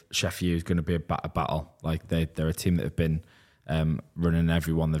 kind of Sheffield is going to be a battle. Like they're a team that have been running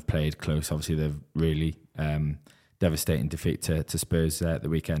everyone they've played close. Obviously, they've really devastating defeat to Spurs the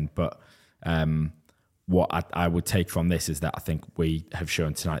weekend. But what I would take from this is that I think we have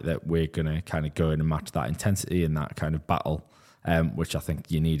shown tonight that we're going to kind of go in and match that intensity and that kind of battle, which I think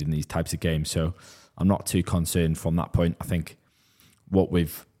you need in these types of games. So I'm not too concerned from that point. I think what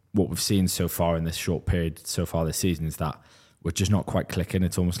we've seen so far in this short period so far this season is that we're just not quite clicking.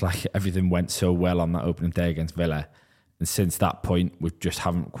 It's almost like everything went so well on that opening day against Villa, and since that point we just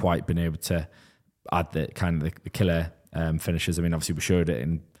haven't quite been able to add the kind of the killer finishes. I mean, obviously we showed it,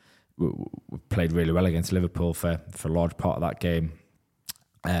 and we played really well against Liverpool for a large part of that game,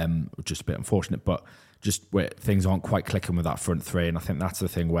 which is a bit unfortunate, but just where things aren't quite clicking with that front three. And I think that's the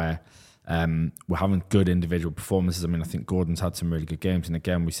thing where we're having good individual performances. I mean, I think Gordon's had some really good games, and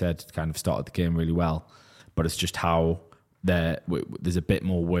again, we said kind of started the game really well, but it's just how there's a bit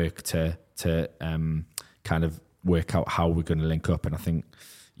more work to kind of work out how we're going to link up. And I think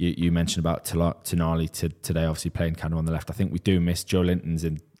you mentioned about Tonali today, obviously playing kind of on the left. I think we do miss Joe Linton's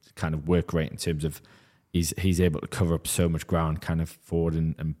in kind of work rate in terms of he's able to cover up so much ground kind of forward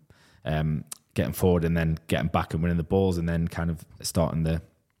and getting forward and then getting back and winning the balls and then kind of starting the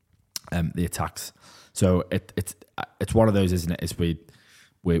attacks. So it's one of those, isn't it? Is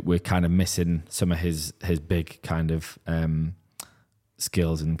we're kind of missing some of his big kind of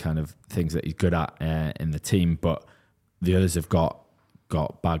skills and kind of things that he's good at in the team, but the others have got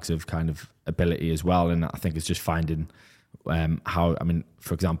bags of kind of ability as well. And I think it's just finding how, I mean,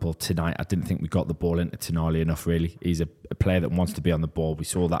 for example, tonight I didn't think we got the ball into Tonali enough, really. He's a player that wants to be on the ball. We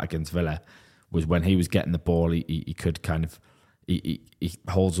saw that against Villa, was when he was getting the ball, he could kind of, he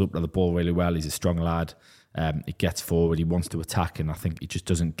holds up to the ball really well. He's a strong lad. He gets forward, he wants to attack, and I think he just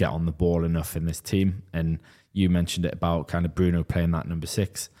doesn't get on the ball enough in this team. And you mentioned it about kind of Bruno playing that number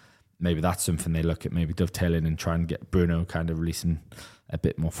 6. Maybe that's something they look at, maybe dovetailing and try and get Bruno kind of releasing a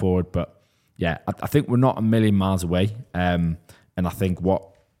bit more forward. But yeah, I think we're not a million miles away. And I think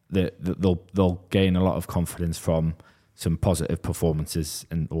they'll gain a lot of confidence from some positive performances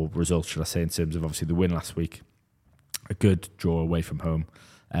or results, should I say, in terms of obviously the win last week, a good draw away from home.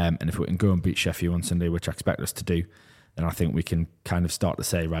 And if we can go and beat Sheffield on Sunday, which I expect us to do, then I think we can kind of start to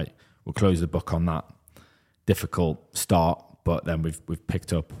say, right, we'll close the book on that difficult start, but then we've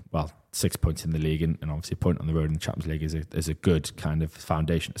picked up, 6 points in the league, and obviously a point on the road in the Champions League is a good kind of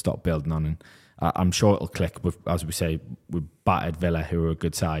foundation to start building on. And I'm sure it'll click. As we say, we battered Villa, who are a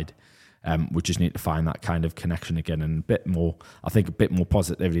good side. We just need to find that kind of connection again, and a bit more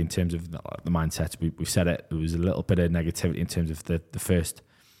positivity in terms of the mindset. We've said it. There was a little bit of negativity in terms of the first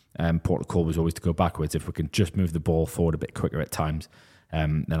port of call was always to go backwards. If we can just move the ball forward a bit quicker at times,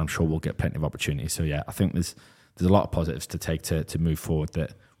 then I'm sure we'll get plenty of opportunities. So yeah, I think there's a lot of positives to take to move forward,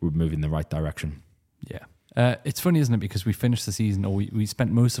 that we're moving in the right direction. Yeah. It's funny, isn't it? Because we finished the season, or we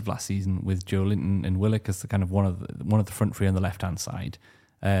spent most of last season with Joe Linton and Willock as the kind of one of the front three on the left-hand side.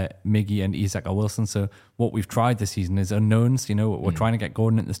 Miggy and Isak or Wilson. So what we've tried this season is unknowns. We're trying to get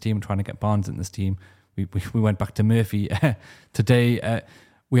Gordon in this team, trying to get Barnes in this team. We went back to Murphy today.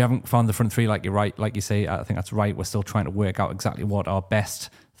 We haven't found the front three, like you say. I think that's right. We're still trying to work out exactly what our best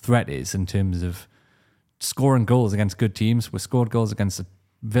threat is in terms of scoring goals against good teams. We scored goals against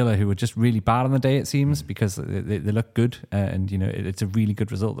Villa, who were just really bad on the day, it seems, because they look good, and it's a really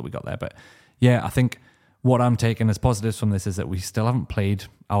good result that we got there. But yeah, I think what I'm taking as positives from this is that we still haven't played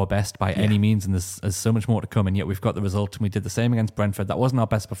our best by any means, and there's so much more to come, and yet we've got the result, and we did the same against Brentford. That wasn't our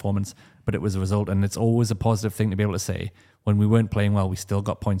best performance, but it was a result, and it's always a positive thing to be able to say. When we weren't playing well, we still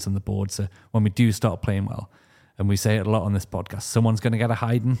got points on the board. So when we do start playing well, and we say it a lot on this podcast, someone's going to get a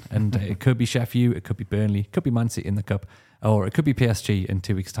hiding, and it could be Sheffield, it could be Burnley, it could be Man City in the Cup, or it could be PSG in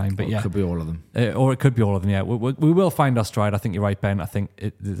 2 weeks' time. But it could be all of them. Or it could be all of them, yeah. We will find our stride. I think you're right, Ben. I think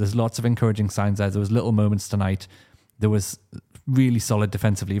there's lots of encouraging signs there. There was little moments tonight. There was really solid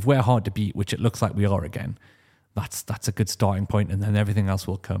defensively. If we're hard to beat, which it looks like we are again, that's a good starting point, and then everything else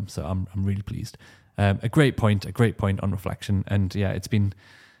will come. So I'm really pleased. A great point on reflection. And yeah, it's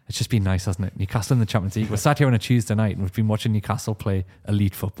just been nice, hasn't it? Newcastle in the Champions League. We're sat here on a Tuesday night and we've been watching Newcastle play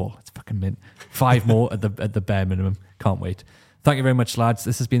elite football. It's fucking mint. 5 more at the bare minimum. Can't wait. Thank you very much, lads.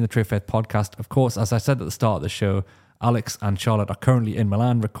 This has been the True Faith Podcast. Of course, as I said at the start of the show, Alex and Charlotte are currently in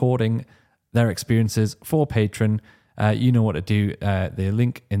Milan recording their experiences for Patreon. You know what to do. The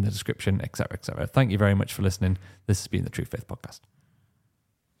link in the description, etc., etc. Thank you very much for listening. This has been the True Faith Podcast.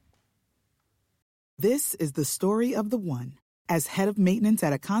 This is the story of the one. As head of maintenance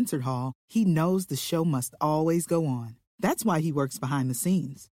at a concert hall, he knows the show must always go on. That's why he works behind the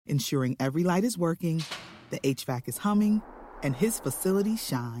scenes, ensuring every light is working, the HVAC is humming, and his facility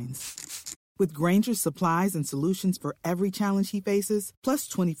shines. With Grainger's supplies and solutions for every challenge he faces, plus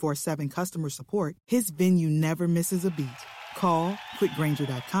 24/7 customer support, his venue never misses a beat. Call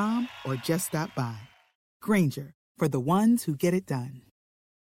quickgrainger.com or just stop by. Grainger, for the ones who get it done.